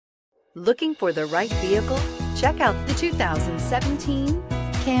Looking for the right vehicle? Check out the 2017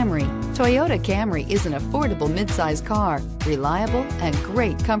 Camry. Toyota Camry is an affordable midsize car, reliable and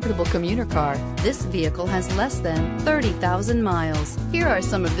great comfortable commuter car. This vehicle has less than 30,000 miles. Here are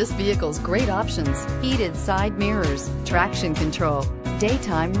some of this vehicle's great options: heated side mirrors, traction control,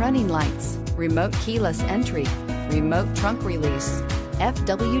 daytime running lights, remote keyless entry, remote trunk release,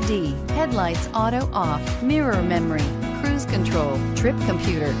 FWD, headlights auto off, mirror memory, cruise control, trip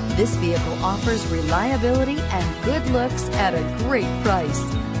computer. This vehicle offers reliability and good looks at a great price.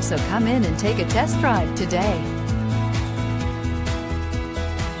 So come in and take a test drive today.